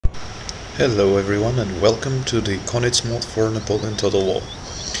Hello everyone and welcome to the Kaunitz mod for Napoleon Total War.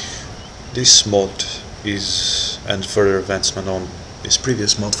 This mod is and further advancement on his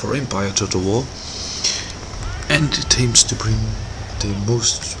previous mod for Empire Total War, and it aims to bring the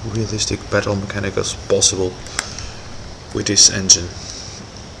most realistic battle mechanic as possible with this engine.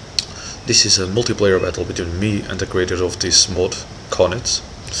 This is a multiplayer battle between me and the creator of this mod, Kaunitz,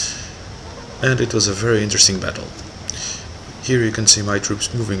 and it was a very interesting battle. Here you can see my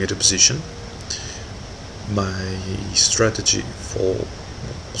troops moving into position. My strategy for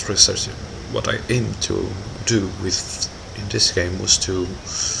what I aim to do in this game was to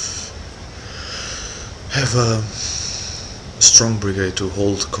have a strong brigade to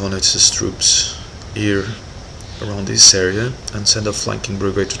hold Kaunitz's troops here around this area and send a flanking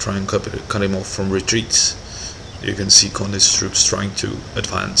brigade to try and cut him off from retreats. You can see Kaunitz's troops trying to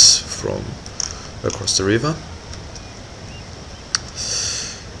advance from across the river.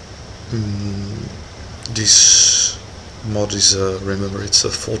 This mod is remember, it's a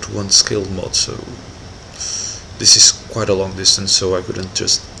 4-to-1 scale mod, so this is quite a long distance, so I couldn't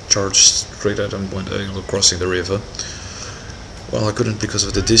just charge straight at them when they were crossing the river. Well, I couldn't because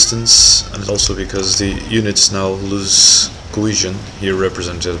of the distance, and also because the units now lose cohesion, here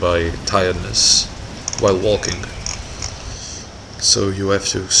represented by tiredness while walking. So you have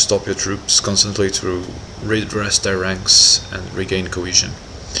to stop your troops constantly to redress their ranks and regain cohesion.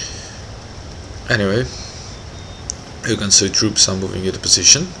 Anyway, you can see troops are moving into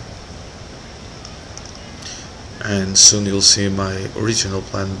position, and soon you'll see my original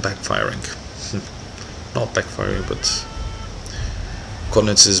plan backfiring. Not backfiring, but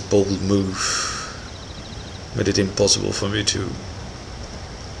Kaunitz's bold move made it impossible for me to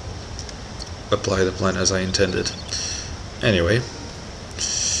apply the plan as I intended. Anyway,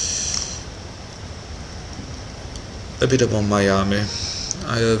 a bit about my army.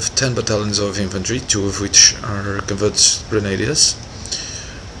 I have 10 battalions of infantry, 2 of which are converted grenadiers.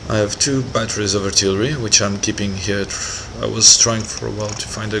 I have 2 batteries of artillery, which I'm keeping here. I was trying for a while to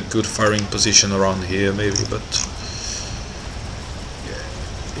find a good firing position around here, maybe, but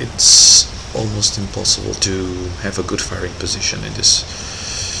it's almost impossible to have a good firing position in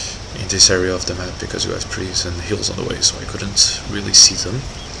this area of the map, because you have trees and hills on the way, so I couldn't really see them.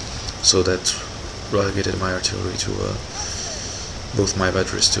 So that relegated my artillery to both my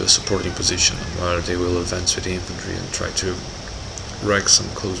batteries to a supporting position, where they will advance with the infantry and try to wreak some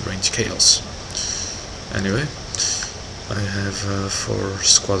close-range chaos. Anyway, I have 4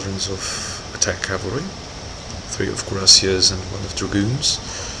 squadrons of attack cavalry, 3 of cuirassiers and 1 of dragoons,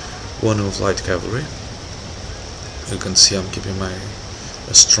 1 of light cavalry. You can see I'm keeping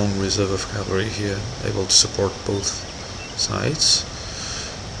a strong reserve of cavalry here, able to support both sides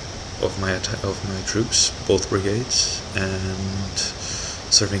of my troops, both brigades, and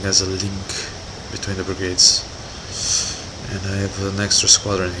serving as a link between the brigades. And I have an extra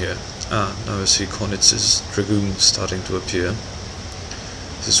squadron here. Now I see Kaunitz's dragoons starting to appear.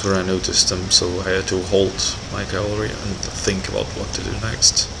 This is where I noticed them, so I had to hold my cavalry and think about what to do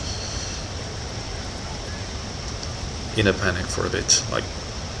next. In a panic for a bit, like,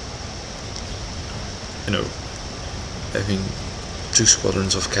 you know, having 2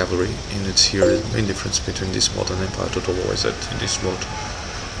 squadrons of cavalry units here. The main difference between this mod and Empire Total War is that in this mod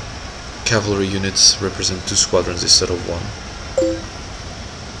cavalry units represent 2 squadrons instead of 1.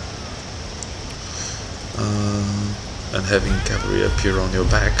 And having cavalry appear on your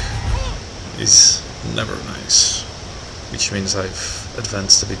back is never nice, which means I've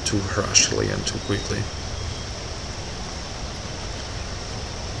advanced a bit too harshly and too quickly.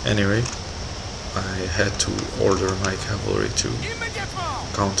 Anyway, I had to order my cavalry to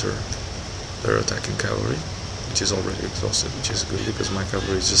counter their attacking cavalry, which is already exhausted, which is good because my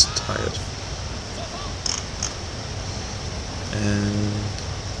cavalry is just tired. And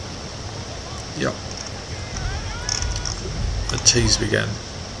yeah, the chase began.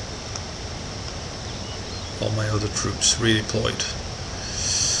 All my other troops redeployed.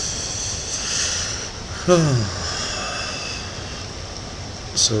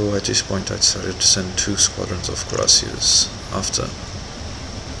 So at this point I decided to send 2 squadrons of cuirassiers after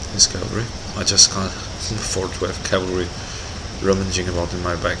his cavalry. I just can't afford to have cavalry rummaging about in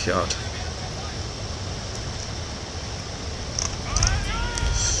my backyard.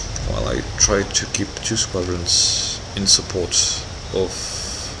 While I tried to keep 2 squadrons in support of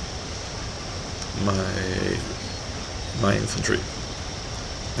my infantry,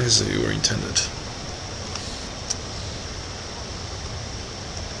 as they were intended.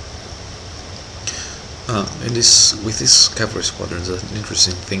 With this cavalry squadron, an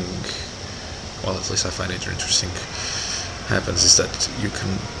interesting thing, well, at least I find it interesting, happens is that you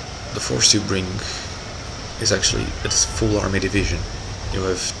can the force you bring is actually its full army division. You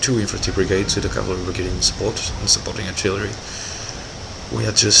have 2 infantry brigades with a cavalry brigade in support and supporting artillery. We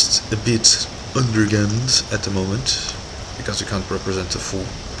are just a bit undergunned at the moment because we can't represent the full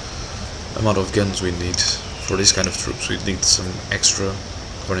amount of guns we need for this kind of troops. We need some extra,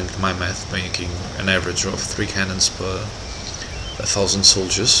 according to my math, making an average of 3 cannons per 1,000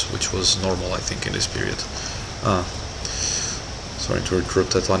 soldiers, which was normal, I think, in this period. Sorry to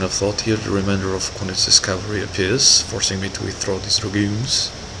interrupt that line of thought here. The remainder of Kaunitz's cavalry appears, forcing me to withdraw these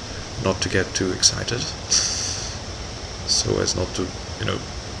dragoons, not to get too excited, so as not to,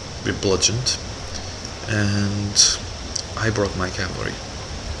 be bludgeoned. And I brought my cavalry.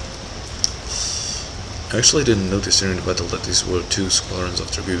 I actually didn't notice during the battle that these were 4 squadrons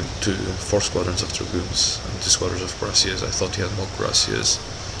of dragoons and 2 squadrons of cuirassiers. I thought he had more cuirassiers.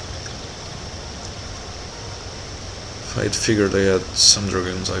 If I had figured they had some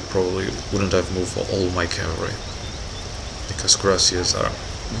dragoons, I probably wouldn't have moved all my cavalry, because cuirassiers are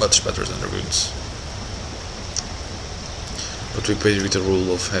much better than dragoons. But we played with the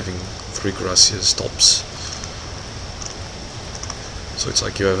rule of having 3 cuirassiers tops. So it's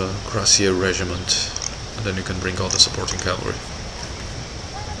like you have a cuirassier regiment, and then you can bring all the supporting cavalry.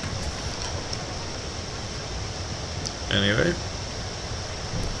 Anyway,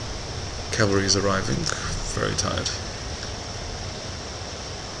 cavalry is arriving, very tired.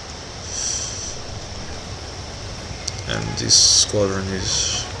 And this squadron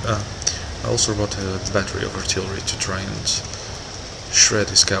is... I also brought a battery of artillery to try and shred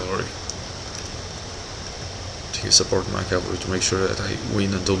his cavalry. To support my cavalry, to make sure that I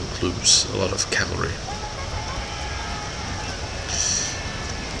win and don't lose a lot of cavalry.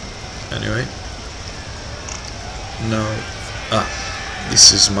 Anyway, now,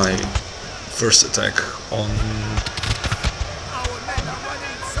 this is my first attack on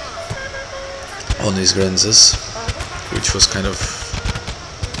these Grenzes, which was kind of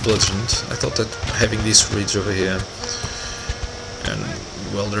bludgeoned. I thought that having this ridge over here and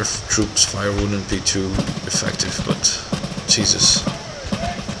well, their troops fire wouldn't be too effective, but Jesus,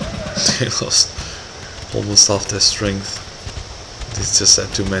 they lost almost half their strength. They just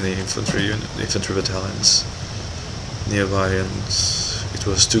had too many infantry battalions nearby, and it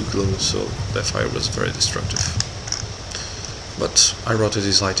was too close, so their fire was very destructive. But I routed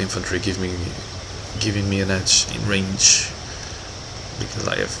his light infantry, giving me an edge in range, because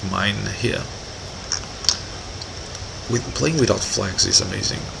I have mine here. Playing without flags is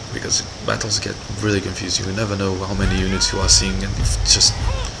amazing, because battles get really confusing. You never know how many units you are seeing, and if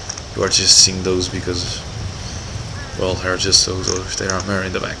you are just seeing those because, well, they're just those, or if there are more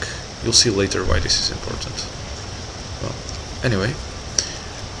in the back. You'll see later why this is important. Well, anyway,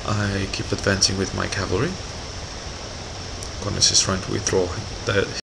 I keep advancing with my cavalry. Kaunitz is trying to withdraw